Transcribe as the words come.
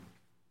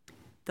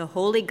The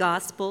Holy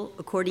Gospel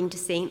according to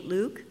St.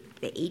 Luke,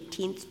 the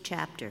 18th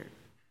chapter.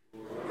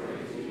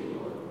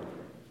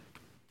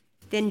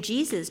 Then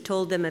Jesus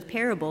told them a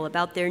parable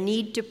about their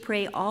need to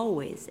pray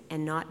always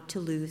and not to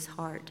lose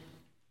heart.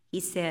 He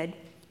said,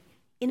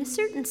 "In a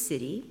certain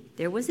city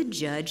there was a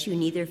judge who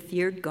neither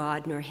feared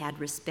God nor had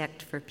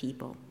respect for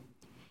people.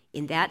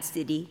 In that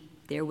city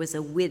there was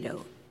a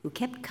widow who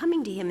kept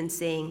coming to him and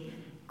saying,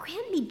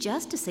 'Grant me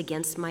justice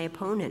against my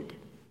opponent.'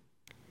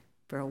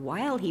 For a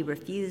while he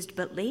refused,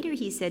 but later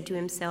he said to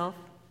himself,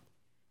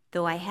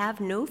 'Though I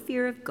have no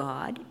fear of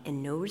God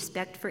and no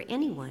respect for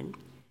anyone,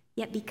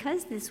 yet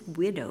because this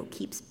widow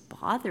keeps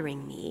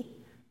bothering me,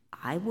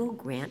 I will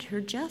grant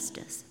her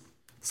justice,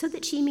 so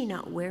that she may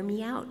not wear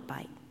me out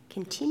by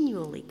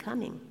continually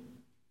coming.'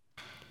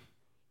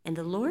 And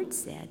the Lord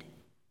said,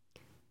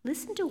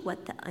 'Listen to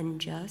what the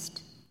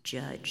unjust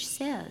judge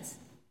says.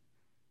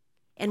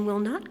 And will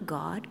not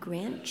God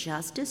grant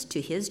justice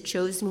to his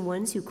chosen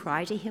ones who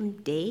cry to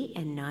him day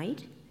and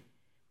night?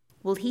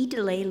 Will he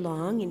delay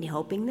long in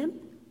helping them?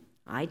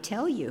 I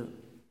tell you,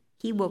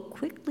 he will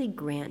quickly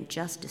grant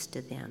justice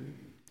to them.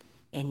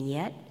 And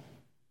yet,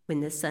 when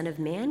the Son of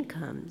Man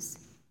comes,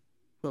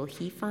 will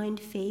he find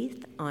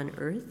faith on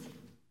earth?'"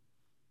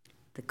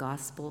 The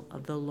Gospel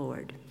of the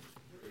Lord.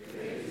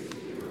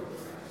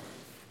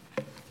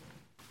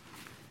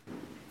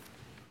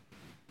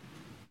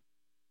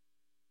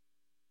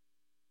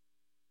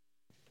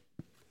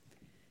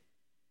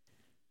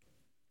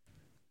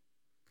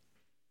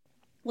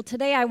 Well,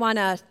 today I want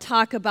to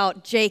talk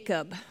about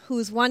Jacob,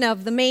 who's one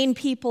of the main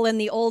people in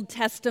the Old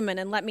Testament,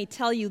 and let me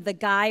tell you, the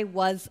guy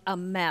was a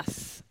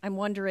mess. I'm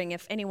wondering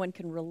if anyone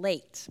can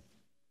relate.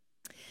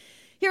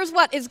 Here's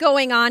what is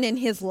going on in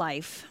his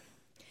life.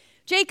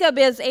 Jacob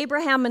is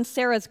Abraham and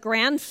Sarah's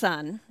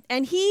grandson,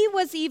 and he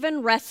was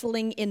even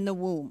wrestling in the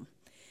womb.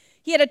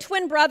 He had a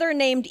twin brother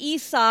named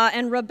Esau,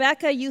 and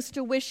Rebekah used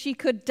to wish she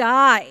could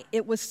die.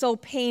 It was so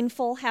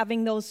painful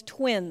having those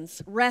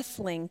twins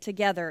wrestling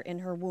together in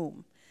her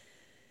womb.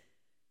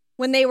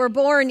 When they were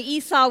born,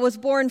 Esau was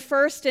born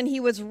first, and he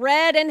was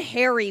red and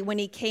hairy when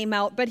he came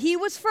out. But he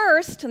was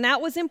first, and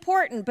that was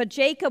important. But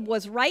Jacob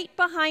was right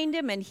behind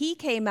him, and he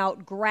came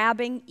out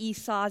grabbing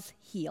Esau's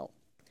heel.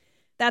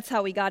 That's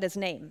how he got his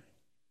name.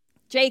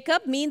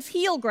 Jacob means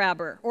heel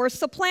grabber or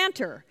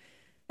supplanter,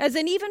 as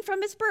in even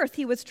from his birth,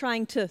 he was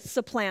trying to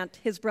supplant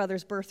his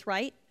brother's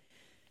birthright.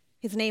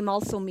 His name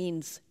also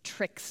means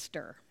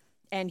trickster,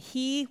 and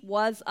he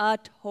was a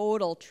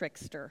total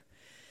trickster.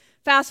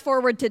 Fast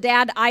forward to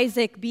Dad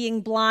Isaac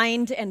being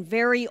blind and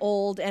very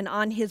old, and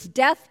on his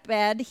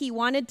deathbed, he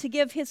wanted to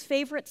give his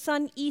favorite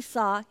son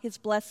Esau his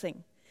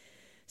blessing.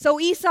 So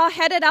Esau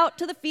headed out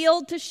to the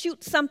field to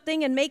shoot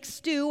something and make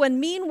stew, and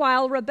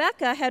meanwhile,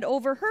 Rebekah had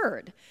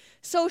overheard.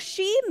 So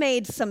she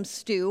made some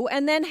stew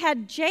and then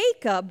had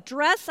Jacob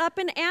dress up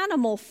in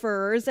animal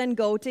furs and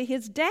go to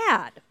his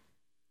dad.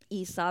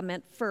 Esau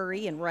meant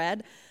furry and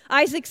red.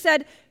 Isaac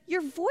said,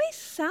 "Your voice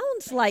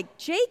sounds like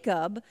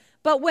Jacob."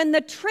 But when the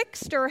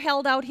trickster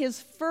held out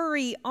his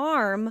furry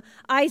arm,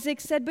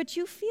 Isaac said, "But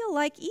you feel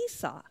like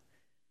Esau."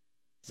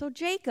 So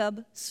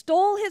Jacob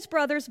stole his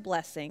brother's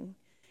blessing,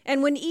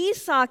 and when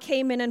Esau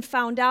came in and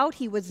found out,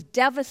 he was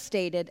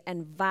devastated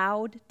and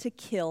vowed to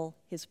kill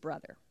his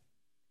brother.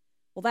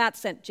 Well, that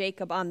sent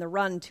Jacob on the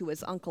run to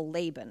his uncle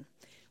Laban,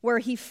 where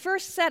he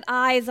first set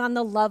eyes on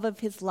the love of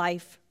his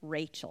life,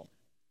 Rachel.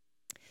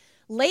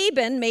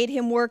 Laban made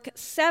him work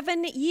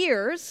 7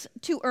 years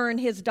to earn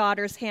his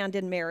daughter's hand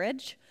in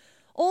marriage,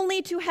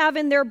 only to have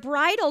in their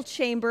bridal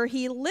chamber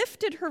he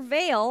lifted her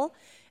veil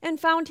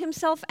and found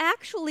himself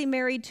actually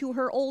married to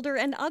her older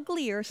and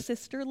uglier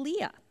sister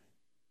Leah.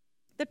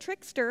 The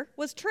trickster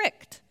was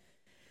tricked.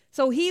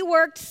 So he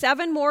worked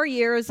 7 more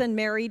years and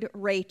married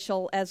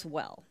Rachel as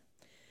well.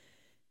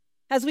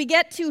 As we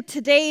get to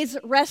today's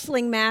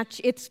wrestling match,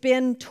 it's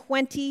been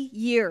 20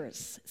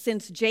 years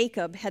since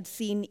Jacob had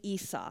seen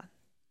Esau.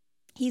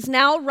 He's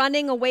now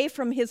running away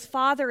from his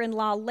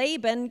father-in-law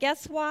Laban.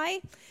 Guess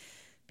why?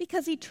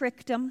 Because he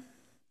tricked him.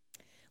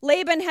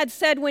 Laban had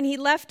said when he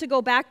left to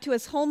go back to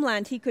his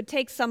homeland, he could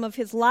take some of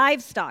his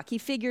livestock. He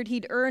figured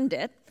he'd earned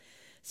it.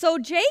 So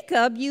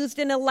Jacob used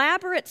an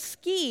elaborate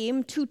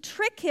scheme to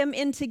trick him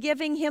into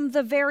giving him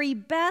the very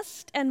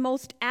best and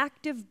most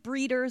active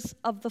breeders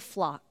of the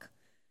flock.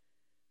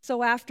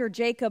 So after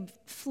Jacob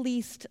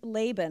fleeced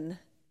Laban,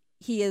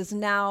 he is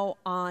now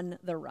on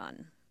the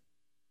run.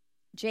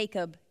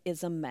 Jacob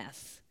is a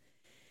mess.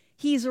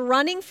 He's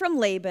running from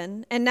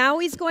Laban, and now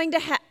he's going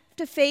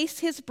to face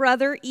his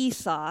brother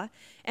Esau,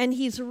 and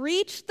he's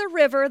reached the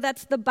river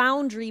that's the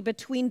boundary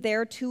between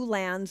their two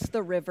lands,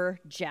 the river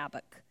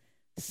Jabbok.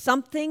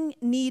 Something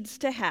needs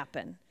to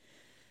happen.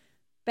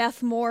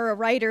 Beth Moore, a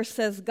writer,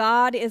 says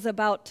God is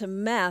about to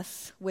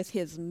mess with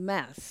his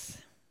mess.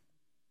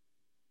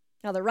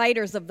 Now, the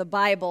writers of the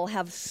Bible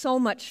have so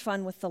much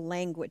fun with the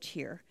language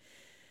here.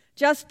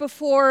 Just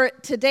before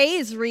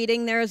today's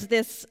reading, there's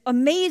this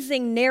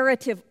amazing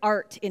narrative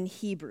art in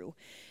Hebrew.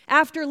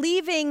 After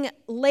leaving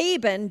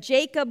Laban,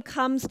 Jacob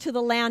comes to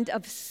the land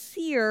of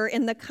Seir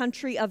in the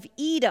country of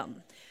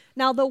Edom.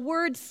 Now, the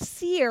word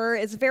seir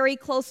is very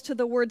close to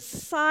the word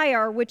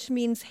sire, which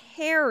means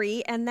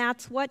hairy, and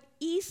that's what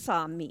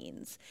Esau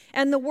means.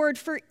 And the word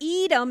for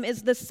Edom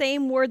is the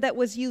same word that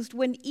was used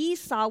when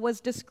Esau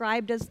was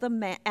described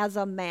as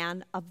a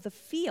man of the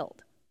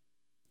field.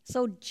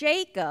 So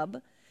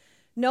Jacob,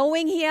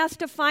 knowing he has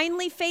to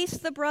finally face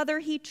the brother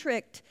he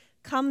tricked,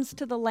 comes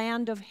to the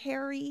land of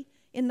Heri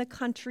in the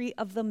country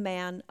of the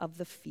man of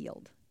the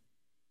field.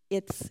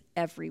 It's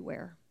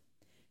everywhere.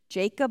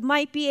 Jacob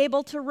might be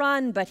able to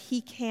run, but he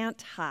can't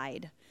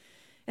hide.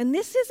 And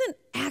this isn't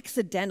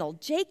accidental.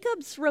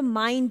 Jacob's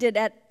reminded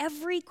at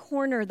every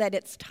corner that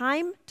it's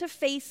time to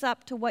face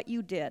up to what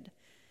you did.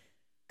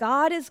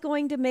 God is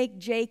going to make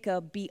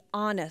Jacob be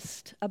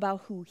honest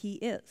about who he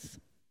is.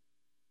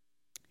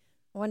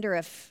 I wonder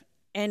if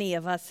any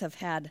of us have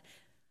had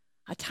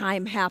a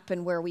time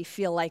happen where we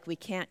feel like we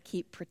can't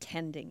keep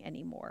pretending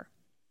anymore.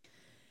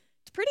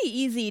 It's pretty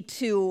easy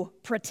to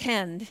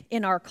pretend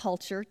in our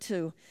culture,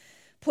 to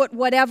put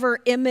whatever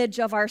image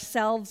of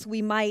ourselves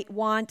we might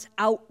want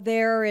out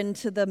there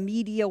into the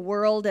media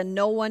world, and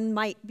no one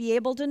might be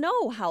able to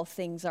know how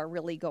things are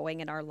really going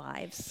in our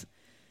lives.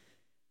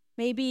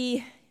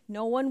 Maybe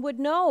no one would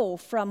know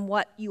from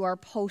what you are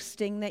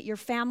posting that your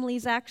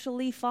family's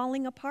actually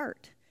falling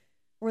apart,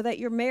 or that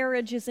your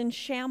marriage is in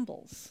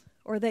shambles,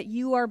 or that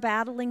you are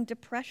battling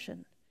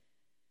depression.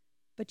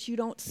 But you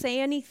don't say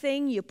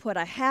anything, you put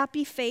a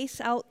happy face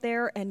out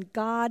there, and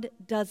God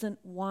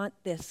doesn't want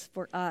this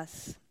for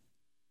us.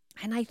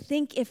 And I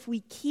think if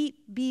we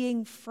keep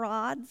being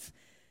frauds,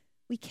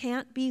 we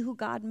can't be who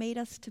God made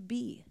us to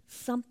be.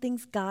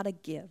 Something's got to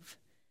give.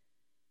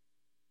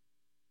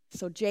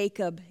 So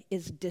Jacob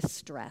is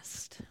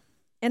distressed.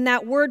 And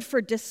that word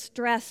for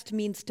distressed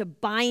means to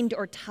bind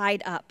or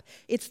tied up.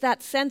 It's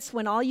that sense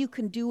when all you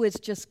can do is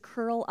just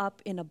curl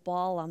up in a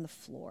ball on the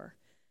floor.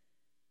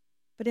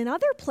 But in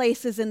other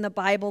places in the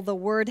Bible, the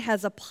word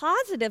has a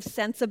positive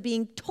sense of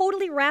being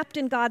totally wrapped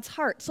in God's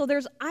heart. So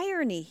there's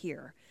irony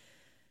here.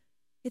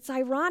 It's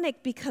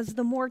ironic because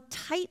the more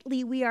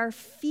tightly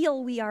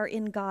feel we are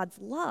in God's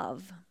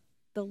love,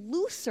 the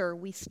looser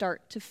we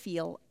start to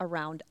feel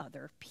around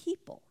other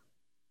people.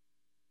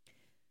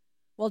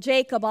 Well,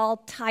 Jacob, all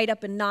tied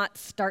up in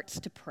knots, starts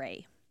to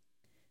pray.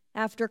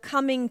 After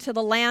coming to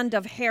the land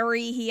of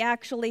Heri, he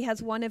actually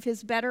has one of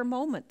his better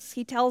moments.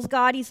 He tells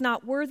God he's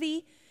not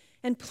worthy,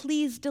 and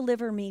please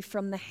deliver me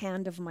from the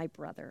hand of my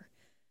brother.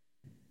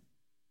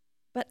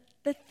 But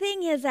the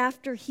thing is,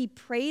 after he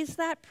prays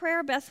that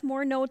prayer, Beth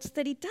Moore notes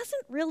that he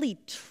doesn't really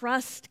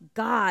trust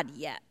God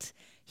yet.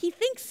 He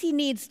thinks he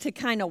needs to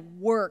kind of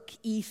work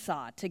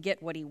Esau to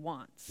get what he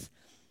wants.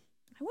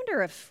 I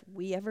wonder if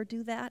we ever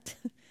do that.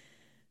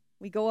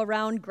 We go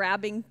around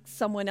grabbing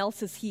someone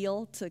else's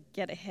heel to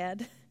get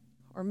ahead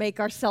or make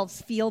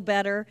ourselves feel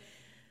better.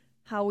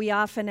 How we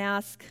often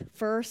ask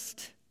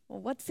first,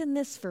 well, what's in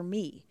this for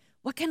me?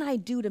 What can I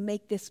do to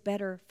make this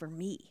better for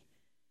me?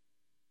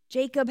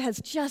 Jacob has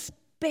just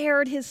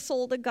bared his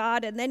soul to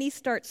God, and then he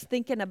starts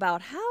thinking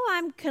about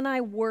how can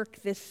I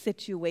work this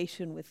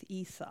situation with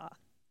Esau?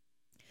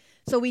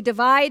 So he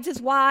divides his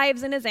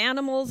wives and his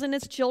animals and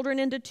his children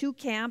into 2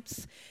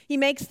 camps. He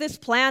makes this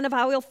plan of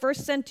how he'll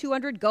first send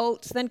 200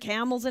 goats, then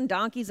camels and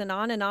donkeys, and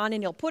and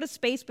he'll put a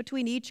space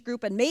between each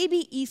group, and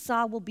maybe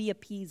Esau will be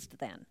appeased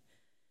then.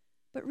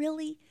 But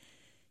really,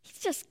 he's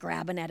just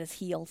grabbing at his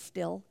heels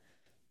still.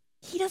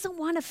 He doesn't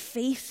want to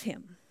face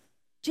him.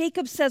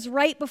 Jacob says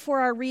right before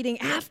our reading,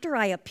 after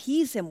I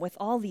appease him with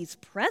all these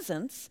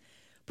presents,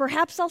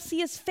 perhaps I'll see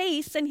his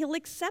face and he'll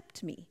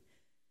accept me.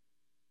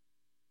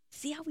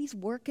 See how he's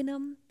working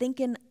him,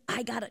 thinking,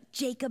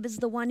 Jacob is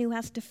the one who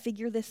has to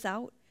figure this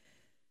out?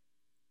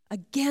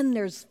 Again,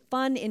 there's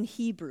fun in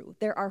Hebrew.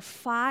 There are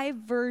 5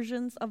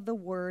 versions of the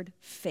word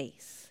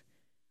face.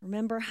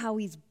 Remember how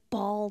he's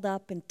balled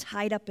up and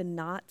tied up in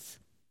knots?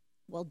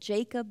 Well,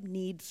 Jacob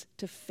needs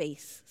to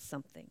face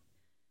something.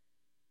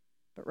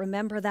 But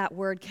remember, that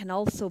word can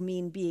also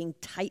mean being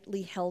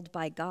tightly held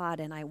by God.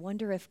 And I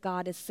wonder if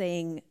God is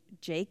saying,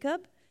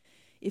 Jacob,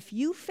 if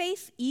you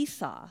face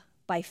Esau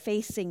by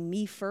facing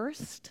me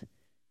first,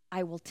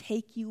 I will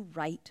take you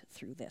right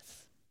through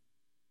this.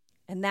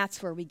 And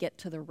that's where we get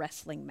to the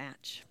wrestling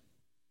match.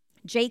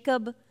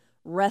 Jacob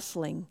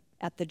wrestling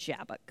at the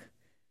Jabbok.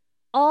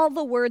 All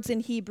the words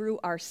in Hebrew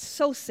are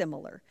so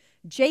similar.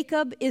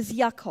 Jacob is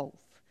Yaakov.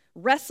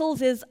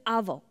 Wrestles is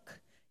Avok.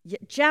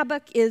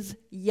 Jabbok is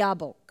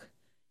Yabok.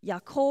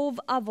 Yaakov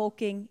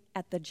avoking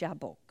at the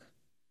Jabbok.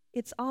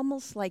 It's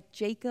almost like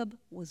Jacob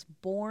was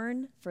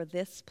born for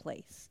this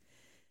place.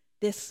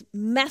 This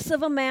mess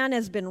of a man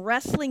has been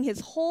wrestling his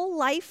whole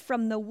life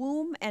from the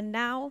womb, and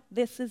now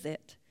this is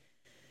it.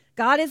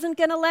 God isn't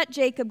going to let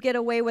Jacob get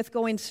away with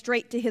going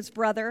straight to his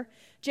brother.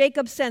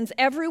 Jacob sends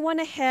everyone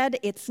ahead.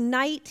 It's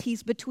night.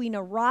 He's between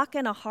a rock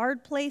and a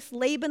hard place.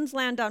 Laban's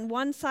land on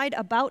one side,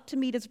 about to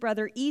meet his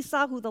brother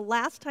Esau, who the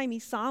last time he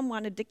saw him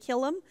wanted to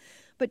kill him.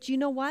 But you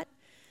know what?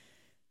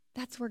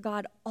 That's where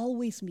God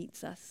always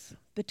meets us,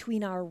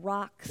 between our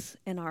rocks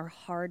and our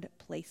hard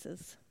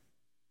places.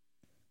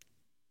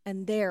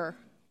 And there,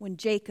 when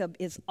Jacob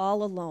is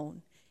all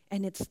alone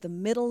and it's the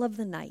middle of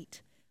the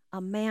night.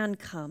 A man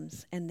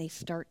comes and they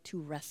start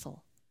to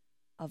wrestle.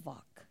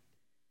 Avak.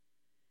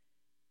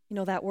 You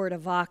know, that word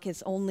avak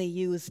is only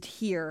used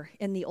here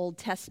in the Old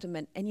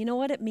Testament. And you know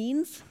what it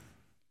means?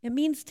 It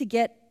means to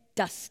get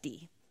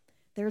dusty.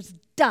 There's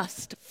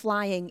dust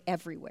flying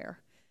everywhere.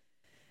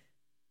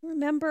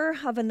 Remember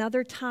of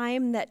another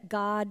time that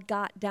God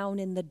got down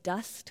in the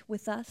dust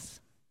with us?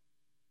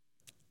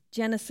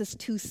 Genesis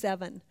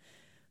 2:7.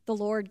 The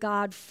Lord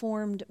God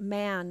formed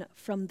man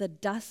from the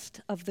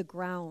dust of the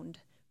ground,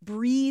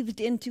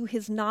 breathed into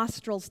his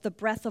nostrils the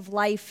breath of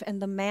life,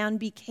 and the man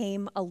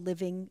became a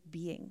living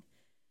being.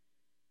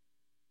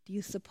 Do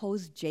you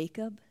suppose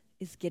Jacob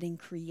is getting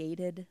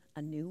created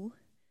anew?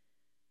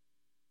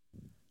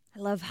 I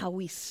love how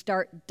we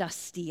start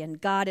dusty,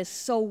 and God is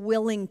so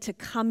willing to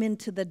come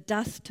into the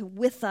dust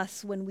with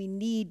us when we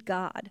need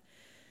God.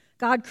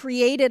 God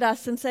created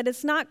us and said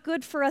it's not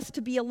good for us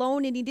to be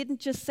alone, and he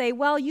didn't just say,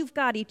 well, you've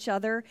got each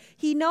other.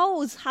 He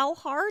knows how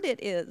hard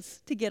it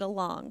is to get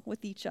along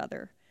with each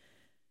other.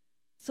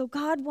 So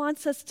God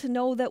wants us to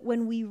know that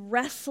when we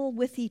wrestle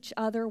with each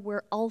other,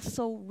 we're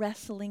also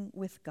wrestling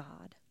with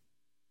God.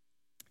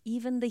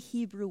 Even the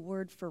Hebrew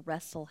word for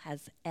wrestle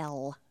has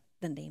El,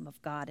 the name of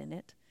God, in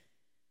it.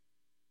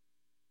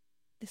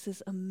 This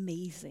is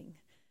amazing.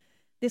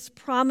 This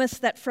promise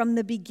that from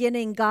the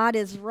beginning, God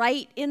is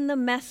right in the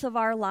mess of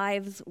our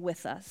lives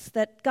with us,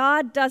 that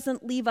God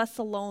doesn't leave us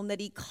alone, that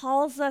he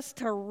calls us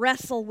to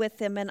wrestle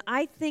with him, and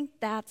I think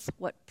that's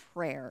what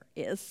prayer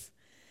is.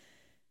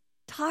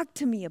 Talk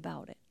to me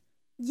about it.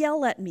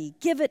 Yell at me.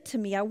 Give it to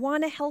me. I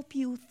want to help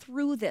you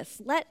through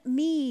this. Let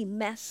me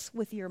mess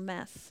with your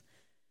mess.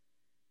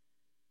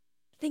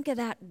 Think of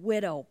that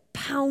widow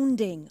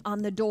pounding on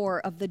the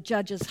door of the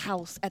judge's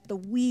house at the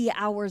wee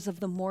hours of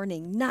the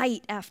morning,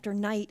 night after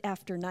night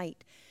after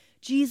night.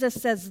 Jesus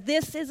says,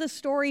 this is a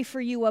story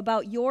for you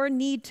about your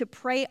need to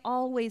pray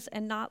always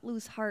and not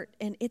lose heart,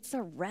 and it's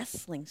a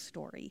wrestling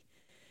story.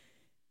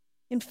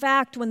 In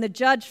fact, when the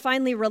judge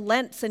finally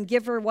relents and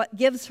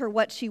gives her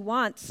what she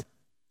wants,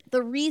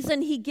 the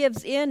reason he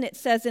gives in, it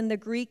says in the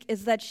Greek,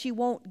 is that she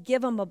won't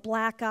give him a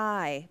black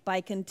eye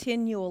by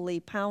continually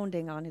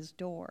pounding on his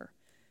door.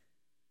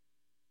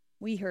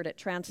 We heard it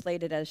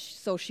translated as,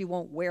 so she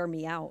won't wear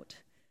me out.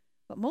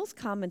 But most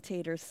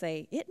commentators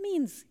say, it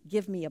means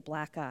give me a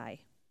black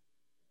eye.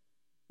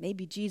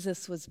 Maybe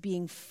Jesus was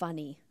being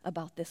funny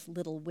about this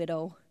little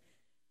widow.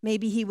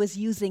 Maybe he was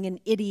using an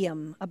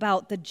idiom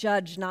about the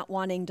judge not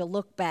wanting to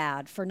look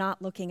bad for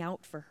not looking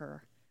out for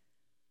her.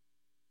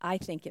 I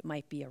think it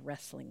might be a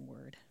wrestling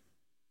word.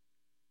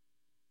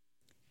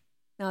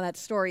 Now, that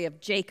story of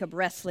Jacob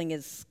wrestling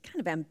is kind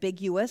of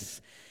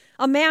ambiguous.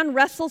 A man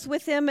wrestles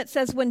with him. It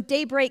says, when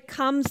daybreak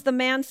comes, the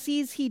man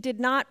sees he did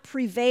not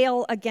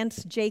prevail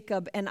against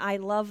Jacob. And I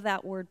love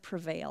that word,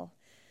 prevail.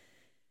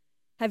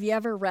 Have you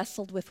ever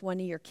wrestled with one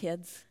of your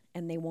kids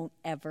and they won't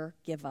ever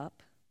give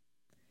up?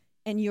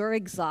 And you're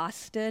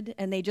exhausted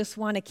and they just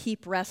want to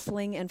keep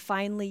wrestling, and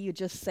finally you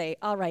just say,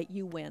 all right,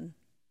 you win.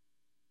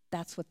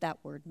 That's what that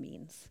word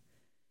means.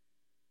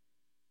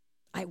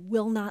 I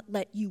will not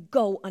let you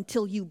go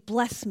until you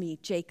bless me,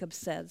 Jacob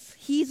says.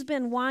 He's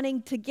been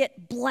wanting to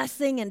get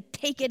blessing and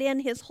take it in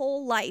his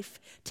whole life,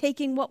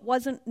 taking what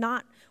was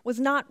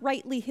not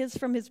rightly his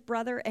from his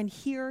brother, and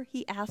here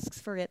he asks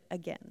for it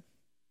again.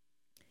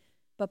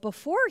 But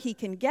before he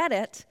can get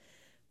it,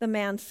 the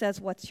man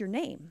says, what's your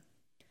name?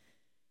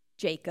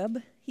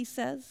 Jacob, he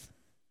says.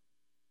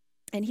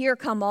 And here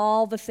come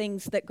all the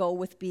things that go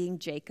with being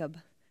Jacob.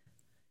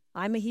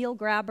 I'm a heel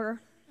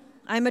grabber.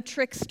 I'm a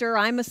trickster.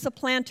 I'm a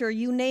supplanter.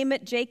 You name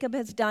it, Jacob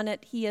has done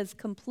it. He has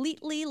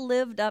completely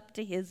lived up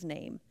to his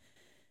name.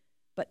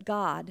 But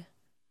God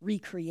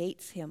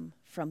recreates him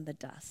from the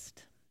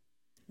dust.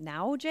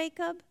 Now,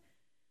 Jacob,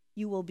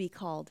 you will be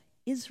called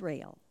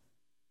Israel,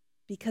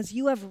 because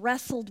you have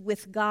wrestled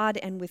with God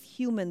and with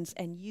humans,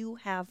 and you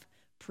have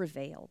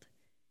prevailed.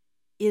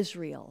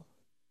 Israel,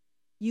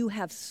 you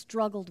have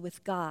struggled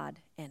with God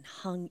and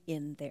hung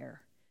in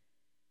there.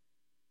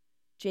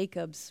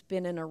 Jacob's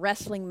been in a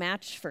wrestling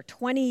match for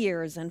 20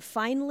 years and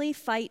finally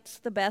fights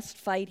the best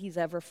fight he's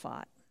ever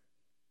fought.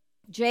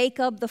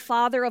 Jacob, the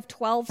father of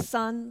 12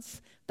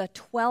 sons, the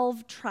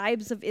 12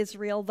 tribes of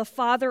Israel, the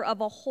father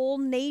of a whole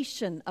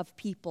nation of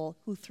people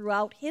who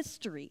throughout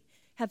history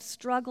have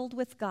struggled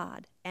with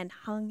God and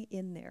hung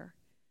in there.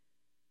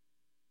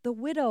 The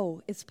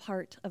widow is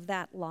part of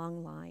that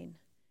long line.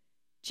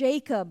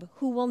 Jacob,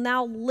 who will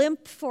now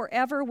limp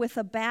forever with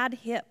a bad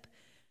hip,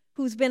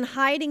 who's been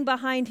hiding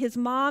behind his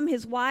mom,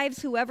 his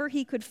wives, whoever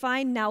he could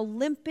find, now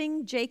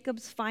limping.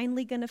 Jacob's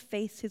finally going to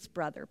face his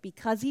brother.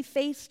 Because he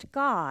faced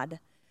God,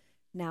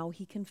 now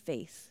he can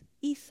face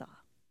Esau.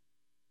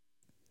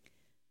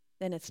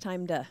 Then it's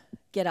time to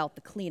get out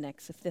the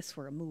Kleenex if this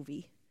were a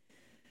movie.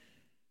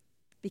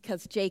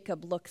 Because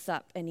Jacob looks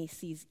up and he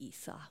sees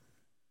Esau.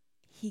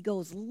 He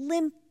goes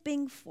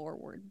limping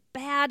forward,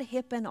 bad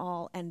hip and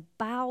all, and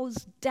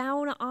bows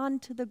down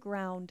onto the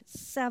ground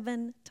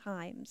 7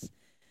 times.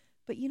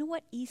 But you know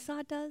what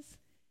Esau does?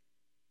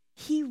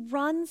 he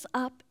runs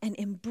up and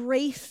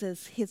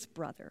embraces his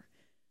brother.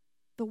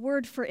 The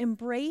word for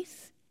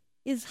embrace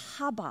is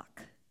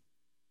habak.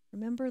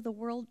 Remember the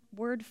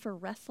word for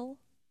wrestle?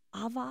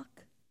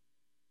 Avak.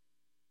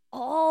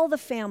 All the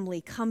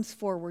family comes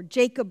forward.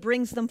 Jacob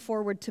brings them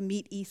forward to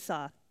meet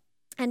Esau.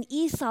 And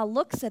Esau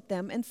looks at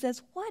them and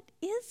says, "What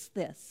is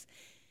this?"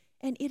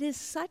 And it is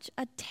such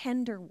a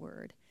tender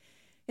word.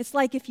 It's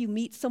like if you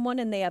meet someone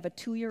and they have a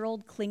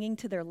 2-year-old clinging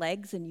to their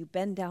legs and you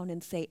bend down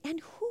and say, "And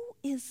who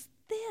is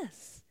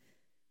this?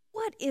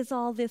 What is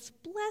all this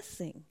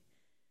blessing?"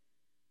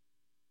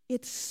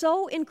 It's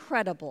so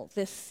incredible,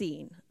 this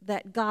scene,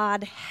 that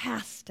God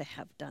has to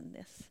have done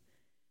this.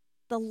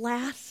 The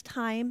last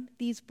time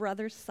these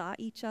brothers saw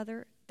each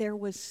other, there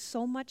was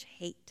so much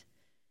hate.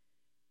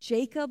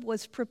 Jacob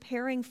was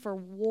preparing for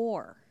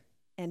war,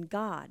 and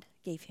God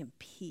gave him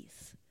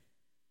peace.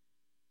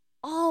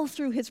 All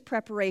through his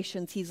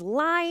preparations, he's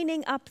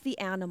lining up the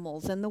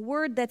animals, and the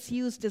word that's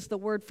used is the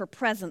word for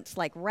presents,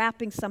 like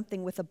wrapping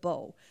something with a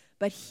bow.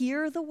 But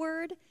here the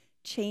word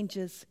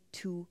changes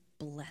to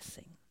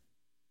blessing.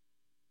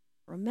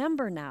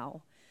 Remember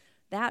now,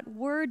 that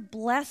word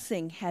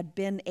blessing had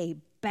been a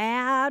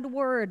bad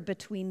word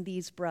between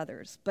these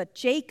brothers. But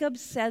Jacob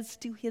says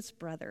to his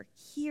brother,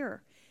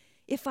 "Here,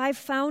 if I've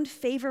found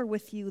favor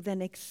with you,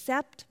 then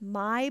accept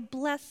my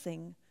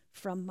blessing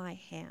from my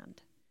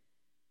hand."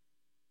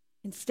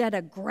 Instead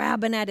of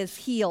grabbing at his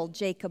heel,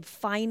 Jacob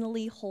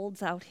finally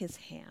holds out his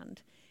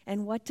hand.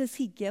 And what does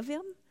he give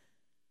him?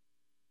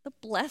 The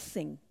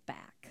blessing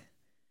back.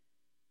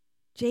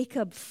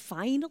 Jacob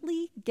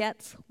finally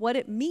gets what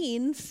it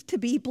means to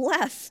be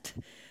blessed.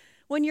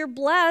 When you're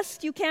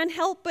blessed, you can't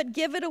help but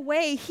give it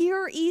away.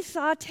 "Here,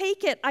 Esau,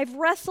 take it. I've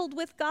wrestled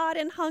with God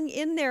and hung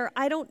in there.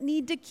 I don't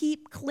need to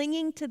keep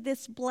clinging to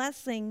this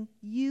blessing.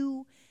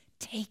 You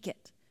take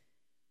it."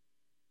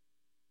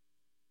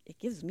 It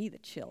gives me the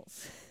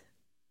chills.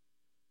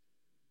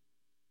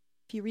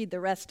 If you read the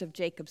rest of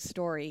Jacob's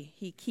story,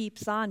 he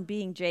keeps on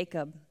being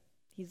Jacob.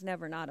 He's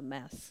never not a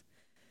mess.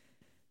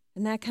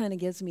 And that kind of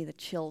gives me the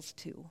chills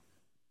too.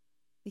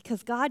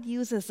 Because God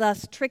uses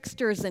us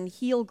tricksters and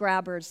heel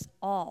grabbers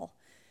all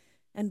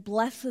and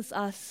blesses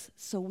us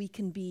so we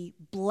can be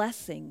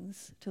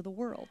blessings to the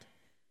world.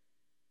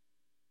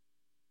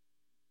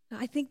 Now,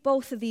 I think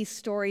both of these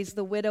stories,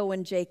 the widow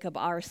and Jacob,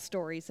 are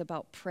stories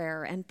about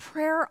prayer. And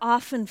prayer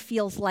often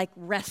feels like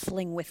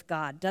wrestling with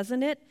God,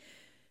 doesn't it?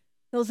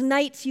 Those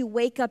nights you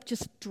wake up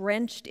just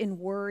drenched in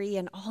worry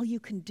and all you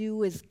can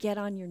do is get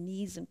on your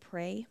knees and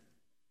pray.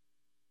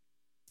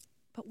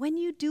 But when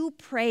you do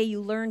pray, you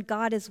learn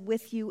God is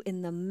with you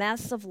in the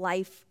mess of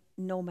life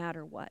no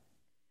matter what.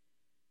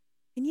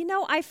 And you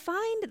know, I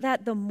find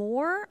that the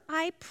more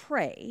I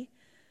pray,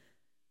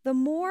 the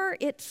more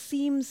it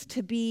seems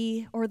to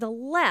be, or the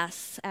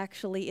less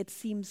actually it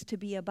seems to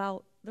be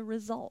about the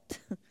result.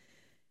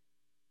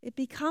 It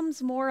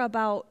becomes more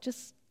about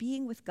just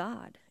being with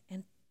God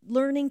and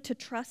learning to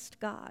trust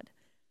God.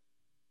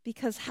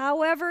 Because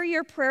however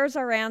your prayers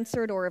are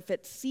answered, or if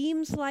it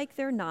seems like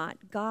they're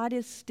not, God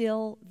is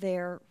still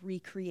there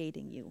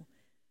recreating you.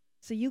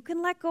 So you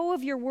can let go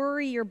of your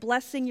worry, your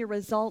blessing, your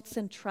results,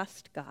 and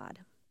trust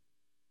God.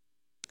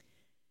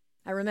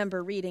 I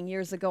remember reading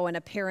years ago in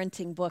a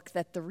parenting book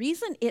that the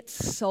reason it's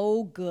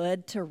so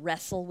good to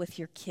wrestle with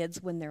your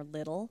kids when they're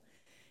little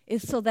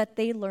is so that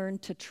they learn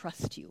to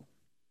trust you.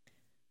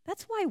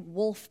 That's why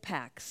wolf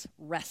packs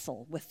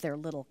wrestle with their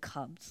little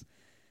cubs.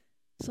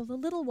 So the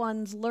little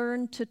ones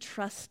learn to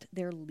trust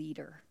their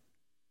leader.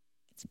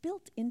 It's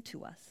built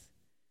into us.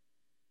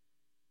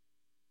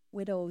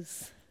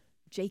 Widows,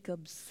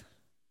 Jacobs,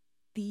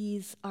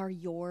 these are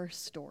your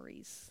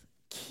stories.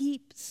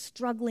 Keep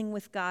struggling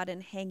with God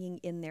and hanging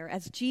in there.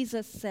 As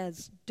Jesus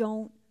says,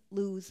 don't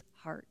lose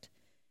heart.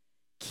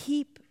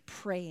 Keep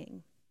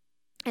praying.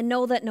 And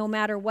know that no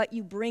matter what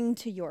you bring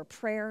to your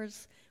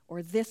prayers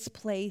or this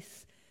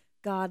place,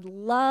 God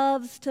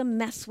loves to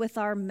mess with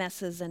our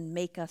messes and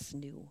make us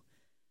new,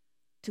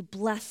 to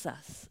bless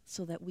us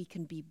so that we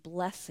can be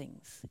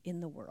blessings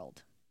in the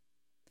world.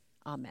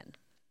 Amen.